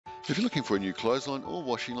If you're looking for a new clothesline or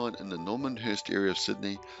washing line in the Normanhurst area of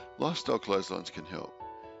Sydney, Lifestyle Clotheslines can help.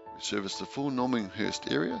 We service the full Normanhurst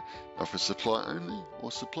area, offer supply only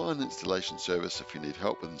or supply and installation service if you need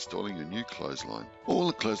help with installing your new clothesline. All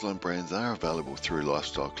the clothesline brands are available through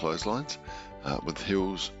Lifestyle Clotheslines, with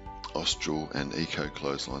Hills, Austral and Eco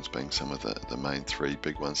Clotheslines being some of the main three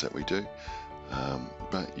big ones that we do,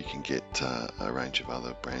 but you can get a range of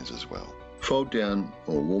other brands as well. Fold down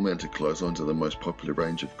or wall mounted clotheslines are the most popular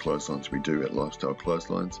range of clotheslines we do at Lifestyle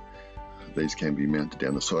Clotheslines. These can be mounted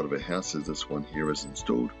down the side of a house as this one here is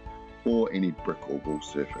installed, or any brick or wall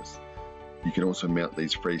surface. You can also mount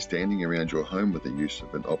these freestanding around your home with the use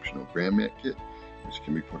of an optional ground mount kit, which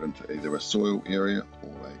can be put into either a soil area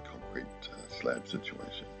or a concrete slab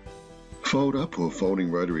situation. Fold up or folding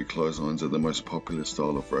rotary clotheslines are the most popular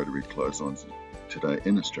style of rotary clotheslines today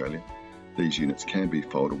in Australia. These units can be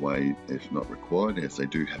folded away if not required, as they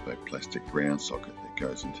do have a plastic ground socket that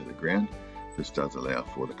goes into the ground. This does allow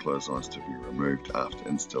for the clotheslines to be removed after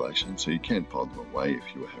installation, so you can fold them away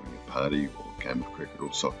if you are having a party or a game of cricket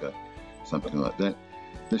or soccer, something like that.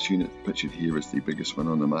 This unit pictured here is the biggest one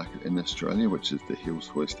on the market in Australia, which is the Hills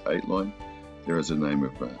Hoist 8 line. There is a name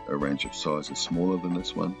of a range of sizes smaller than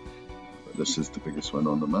this one, but this is the biggest one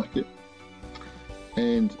on the market.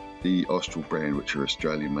 And the Austral brand, which are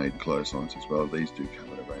Australian made clotheslines as well. These do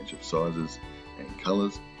come in a range of sizes and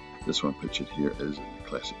colours. This one pictured here is in the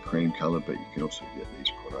classic cream colour, but you can also get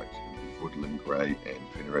these products in the woodland grey and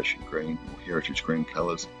Federation green or heritage green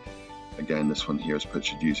colours. Again, this one here is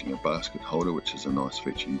pictured using a basket holder, which is a nice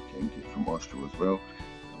feature you can get from Austral as well,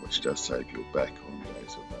 which does save your back on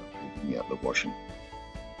days of picking out the washing.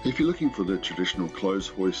 If you're looking for the traditional clothes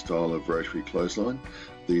hoist style of rotary clothesline,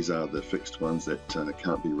 these are the fixed ones that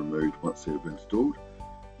can't be removed once they've been installed,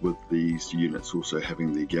 with these units also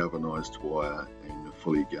having the galvanised wire and the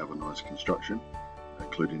fully galvanised construction,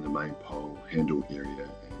 including the main pole, handle area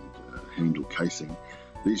and handle casing.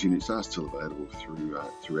 These units are still available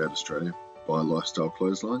throughout Australia by Lifestyle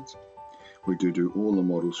Clotheslines. We do all the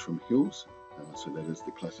models from Hills, so that is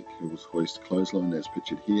the classic Hills Hoist clothesline as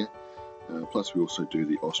pictured here. Plus we also do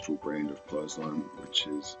the Austral brand of clothesline, which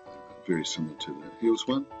is very similar to the Hills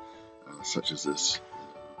one, such as this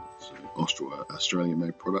Austral Australian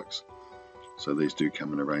made products. So these do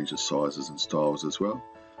come in a range of sizes and styles as well,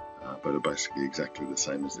 but are basically exactly the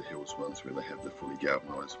same as the Hills ones, where they have the fully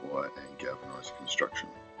galvanised wire and galvanised construction.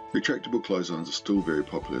 Retractable clotheslines are still very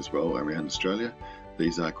popular as well around Australia.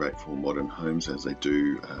 These are great for modern homes, as they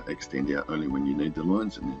do extend out only when you need the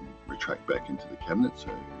lines and then retract back into the cabinet, so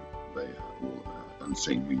they are all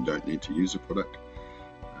unseen when you don't need to use a product.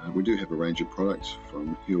 We do have a range of products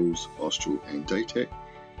from Hills, Austral and Daytek,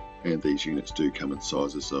 and these units do come in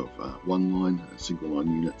sizes of one line, single line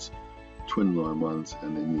units, twin line ones,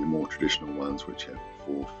 and then your more traditional ones which have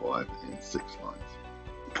 4, 5 and 6 lines.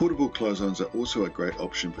 Portable clotheslines are also a great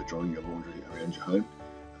option for drying your laundry around your home.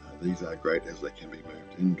 These are great as they can be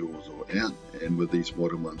moved indoors or out, and with these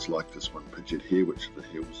modern ones like this one pictured here, which is the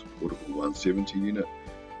Hills Portable 170 unit,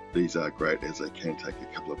 these are great as they can take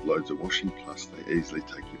a couple of loads of washing, plus they easily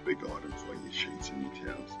take your big items like your sheets and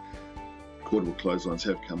your towels. Portable clotheslines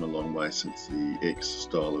have come a long way since the X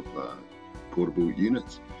style of portable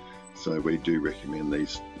units, so we do recommend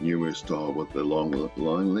these newer style with the long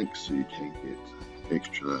line lengths, so you can get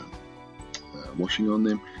extra washing on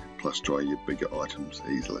them, plus dry your bigger items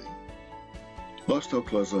easily. Lifestyle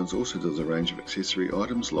Clotheslines also does a range of accessory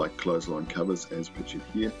items like clothesline covers as pictured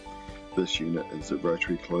here. This unit is a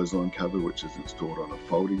rotary clothesline cover, which is installed on a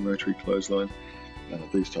folding rotary clothesline.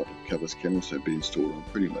 These type of covers can also be installed on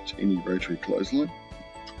pretty much any rotary clothesline,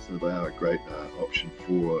 so they are a great option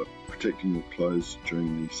for protecting your clothes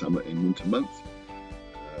during the summer and winter months.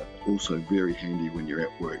 Also very handy when you're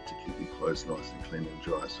at work to keep your clothes nice and clean and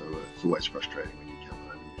dry, so it's always frustrating when you come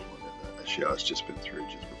home and you find that a shower's just been through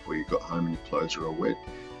just before you got home and your clothes are all wet.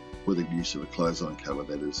 With the use of a clothesline cover,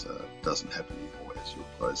 that is doesn't happen anymore, as your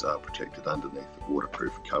clothes are protected underneath the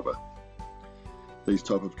waterproof cover. These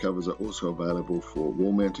type of covers are also available for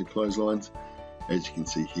wall mounted clotheslines. As you can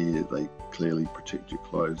see here, they clearly protect your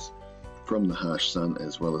clothes from the harsh sun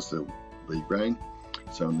as well as the rain.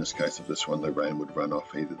 So in this case of this one, the rain would run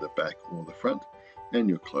off either the back or the front, and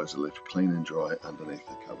your clothes are left clean and dry underneath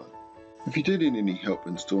the cover. If you do need any help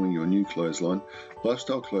installing your new clothesline,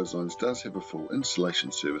 Lifestyle Clotheslines does have a full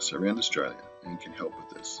installation service around Australia and can help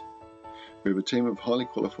with this. We have a team of highly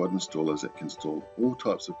qualified installers that can install all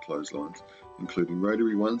types of clotheslines, including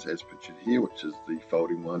rotary ones as pictured here, which is the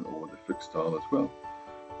folding one or the fixed style as well,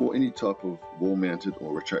 or any type of wall mounted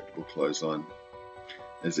or retractable clothesline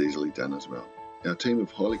is easily done as well. Our team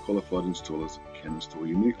of highly qualified installers can install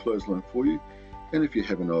your new clothesline for you And if you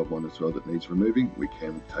have an old one as well that needs removing, we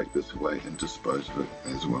can take this away and dispose of it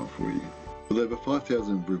as well for you. With over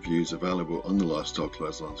 5,000 reviews available on the Lifestyle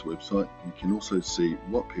Clotheslines website, you can also see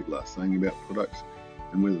what people are saying about products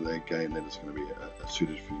and whether they again that is going to be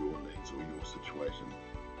suited for your needs or your situation.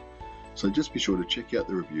 So just be sure to check out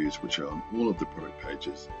the reviews which are on all of the product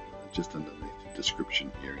pages just underneath the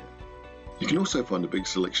description area. You can also find a big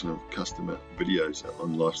selection of customer videos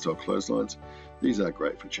on Lifestyle Clotheslines. These are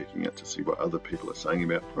great for checking out to see what other people are saying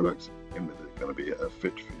about products and whether they're going to be a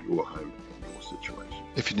fit for your home and your situation.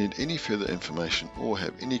 If you need any further information or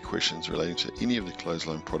have any questions relating to any of the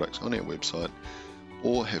clothesline products on our website,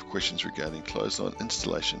 or have questions regarding clothesline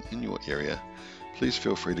installation in your area, please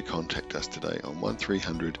feel free to contact us today on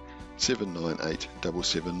 1300 798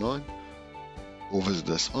 779 or visit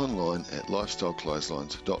us online at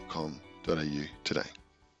lifestyleclotheslines.com.au today.